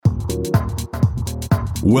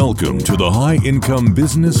Welcome to the High Income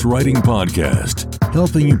Business Writing Podcast,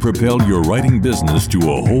 helping you propel your writing business to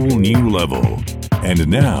a whole new level. And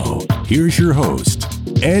now, here's your host,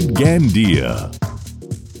 Ed Gandia.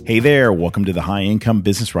 Hey there, welcome to the High Income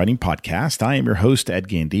Business Writing Podcast. I am your host, Ed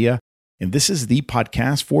Gandia, and this is the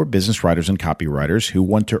podcast for business writers and copywriters who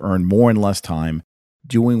want to earn more in less time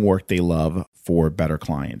doing work they love for better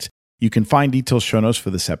clients. You can find detailed show notes for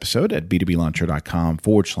this episode at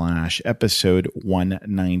b2blauncher.com/episode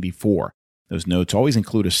 194. Those notes always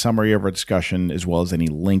include a summary of our discussion as well as any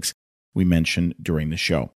links we mention during the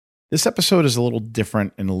show. This episode is a little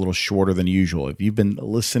different and a little shorter than usual. If you've been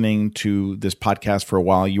listening to this podcast for a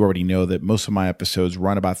while, you already know that most of my episodes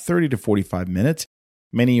run about 30 to 45 minutes.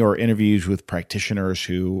 Many are interviews with practitioners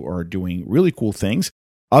who are doing really cool things.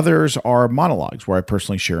 Others are monologues where I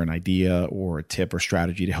personally share an idea or a tip or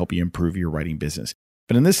strategy to help you improve your writing business.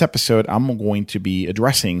 But in this episode, I'm going to be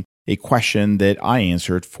addressing a question that I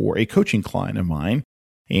answered for a coaching client of mine.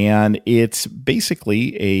 And it's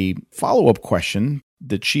basically a follow-up question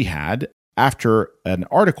that she had after an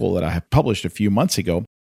article that I had published a few months ago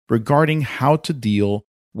regarding how to deal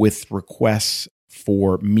with requests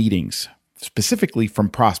for meetings, specifically from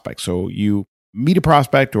prospects. So you meet a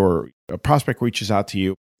prospect or a prospect reaches out to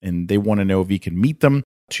you and they want to know if you can meet them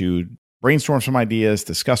to brainstorm some ideas,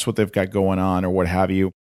 discuss what they've got going on or what have you.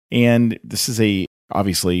 And this is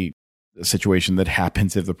obviously a situation that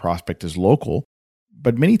happens if the prospect is local,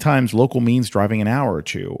 but many times local means driving an hour or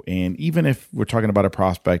two. And even if we're talking about a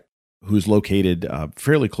prospect who's located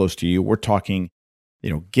fairly close to you, we're talking,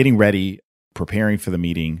 getting ready, preparing for the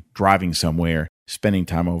meeting, driving somewhere, spending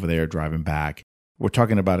time over there, driving back. We're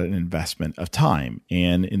talking about an investment of time.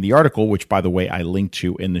 And in the article, which by the way, I linked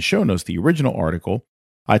to in the show notes, the original article,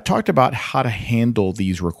 I talked about how to handle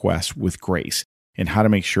these requests with grace and how to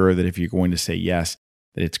make sure that if you're going to say yes,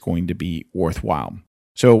 that it's going to be worthwhile.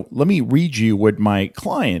 So let me read you what my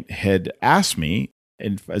client had asked me.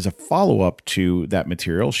 And as a follow-up to that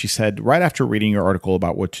material, she said, right after reading your article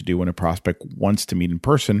about what to do when a prospect wants to meet in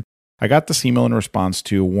person, I got this email in response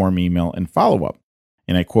to a warm email and follow-up.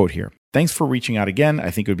 And I quote here, "Thanks for reaching out again. I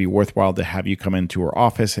think it would be worthwhile to have you come into our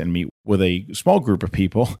office and meet with a small group of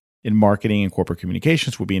people in marketing and corporate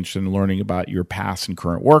communications. We'd be interested in learning about your past and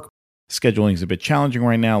current work. Scheduling is a bit challenging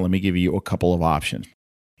right now. Let me give you a couple of options."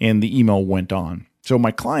 And the email went on. So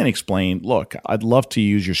my client explained, look, I'd love to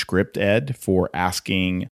use your script, Ed, for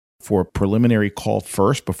asking for a preliminary call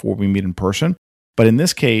first before we meet in person. But in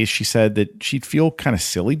this case, she said that she'd feel kind of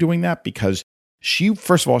silly doing that because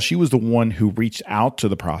first of all, she was the one who reached out to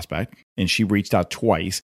the prospect and she reached out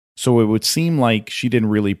twice. So it would seem like she didn't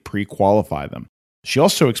really pre-qualify them. She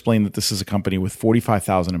also explained that this is a company with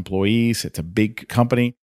 45,000 employees. It's a big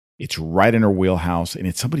company. It's right in her wheelhouse and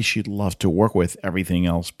it's somebody she'd love to work with, everything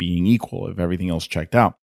else being equal, if everything else checked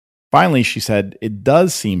out. Finally, she said, it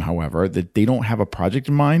does seem, however, that they don't have a project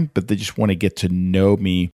in mind, but they just want to get to know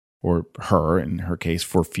me or her, in her case,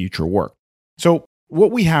 for future work. So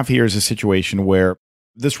what we have here is a situation where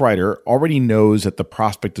this writer already knows that the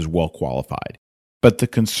prospect is well qualified, but the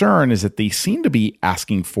concern is that they seem to be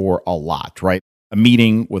asking for a lot, right? A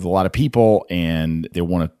meeting with a lot of people and they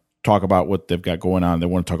want to talk about what they've got going on. They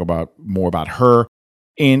want to talk about more about her.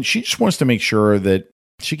 And she just wants to make sure that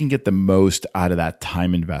she can get the most out of that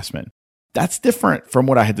time investment. That's different from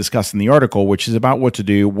what I had discussed in the article, which is about what to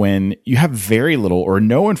do when you have very little or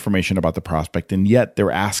no information about the prospect, and yet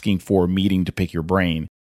they're asking for a meeting to pick your brain.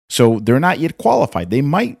 So they're not yet qualified. They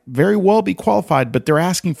might very well be qualified, but they're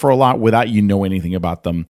asking for a lot without you know anything about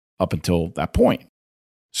them up until that point.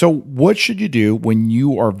 So what should you do when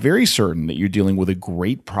you are very certain that you're dealing with a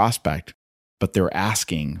great prospect, but they're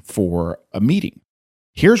asking for a meeting?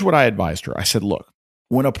 Here's what I advised her. I said, look,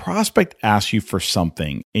 when a prospect asks you for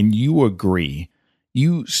something and you agree,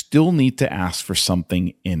 you still need to ask for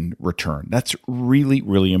something in return. That's really,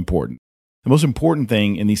 really important. The most important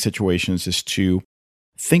thing in these situations is to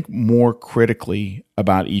think more critically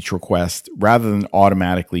about each request rather than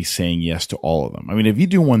automatically saying yes to all of them. I mean, if you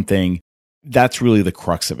do one thing, that's really the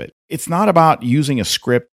crux of it. It's not about using a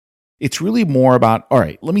script. It's really more about, all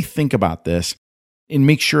right, let me think about this and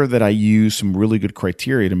make sure that I use some really good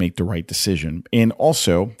criteria to make the right decision. And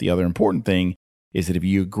also, the other important thing is that if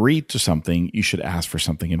you agree to something, you should ask for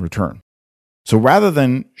something in return. So rather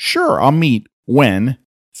than, sure, I'll meet when,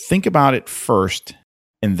 think about it first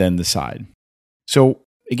and then decide. So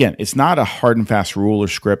again, it's not a hard and fast rule or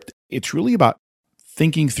script. It's really about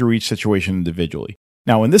thinking through each situation individually.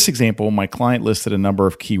 Now, in this example, my client listed a number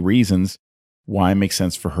of key reasons why it makes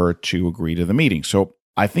sense for her to agree to the meeting. So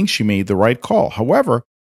I think she made the right call. However,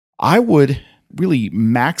 I would really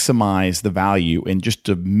maximize the value and just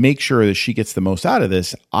to make sure that she gets the most out of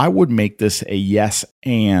this, I would make this a yes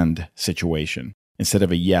and situation instead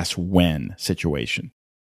of a yes when situation.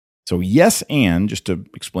 So yes and, just to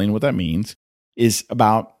explain what that means, is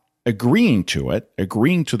about agreeing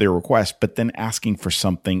to their request, but then asking for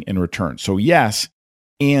something in return. So yes,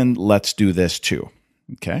 and let's do this too.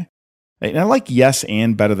 Okay. And I like yes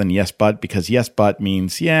and better than yes but, because yes but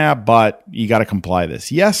means, yeah, but you got to comply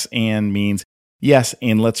this. Yes and means, yes,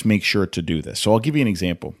 and let's make sure to do this. So I'll give you an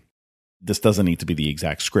example. This doesn't need to be the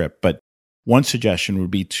exact script, but one suggestion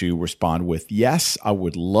would be to respond with, yes, I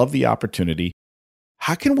would love the opportunity.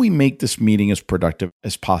 How can we make this meeting as productive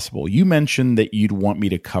as possible? You mentioned that you'd want me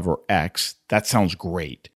to cover X. That sounds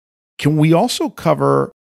great. Can we also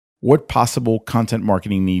cover what possible content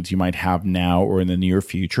marketing needs you might have now or in the near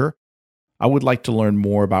future? I would like to learn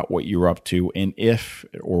more about what you're up to and if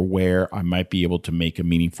or where I might be able to make a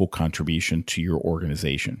meaningful contribution to your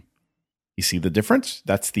organization. You see the difference?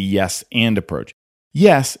 That's the yes and approach.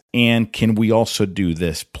 Yes, and can we also do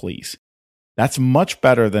this, please? That's much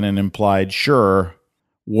better than an implied, sure,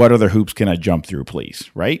 what other hoops can I jump through, please,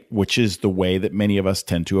 right? Which is the way that many of us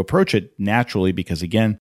tend to approach it naturally because,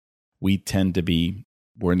 again, we're in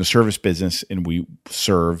the service business and we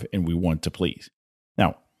serve and we want to please.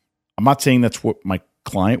 Now, I'm not saying that's what my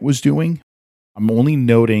client was doing. I'm only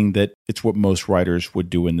noting that it's what most writers would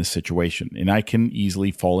do in this situation. And I can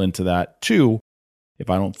easily fall into that too if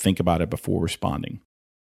I don't think about it before responding.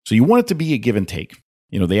 So you want it to be a give and take.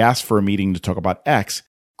 They asked for a meeting to talk about X.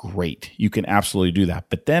 Great. You can absolutely do that.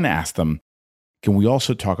 But then ask them, can we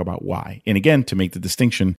also talk about Y? And again, to make the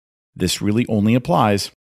distinction, this really only applies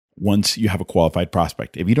once you have a qualified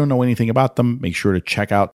prospect. If you don't know anything about them, make sure to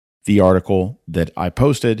check out the article that I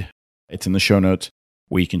posted. It's in the show notes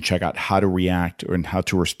where you can check out how to react and how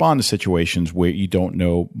to respond to situations where you don't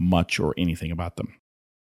know much or anything about them.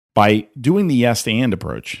 By doing the yes and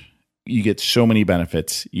approach, you get so many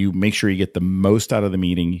benefits. You make sure you get the most out of the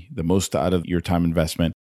meeting, the most out of your time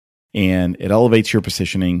investment, and it elevates your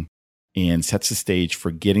positioning and sets the stage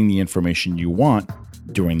for getting the information you want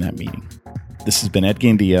during that meeting. This has been Ed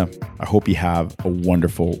Gandia. I hope you have a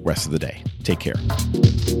wonderful rest of the day. Take care.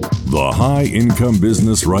 The High Income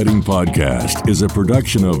Business Writing Podcast is a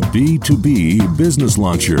production of B2B Business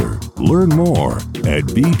Launcher. Learn more at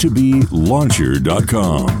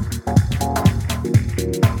b2blauncher.com.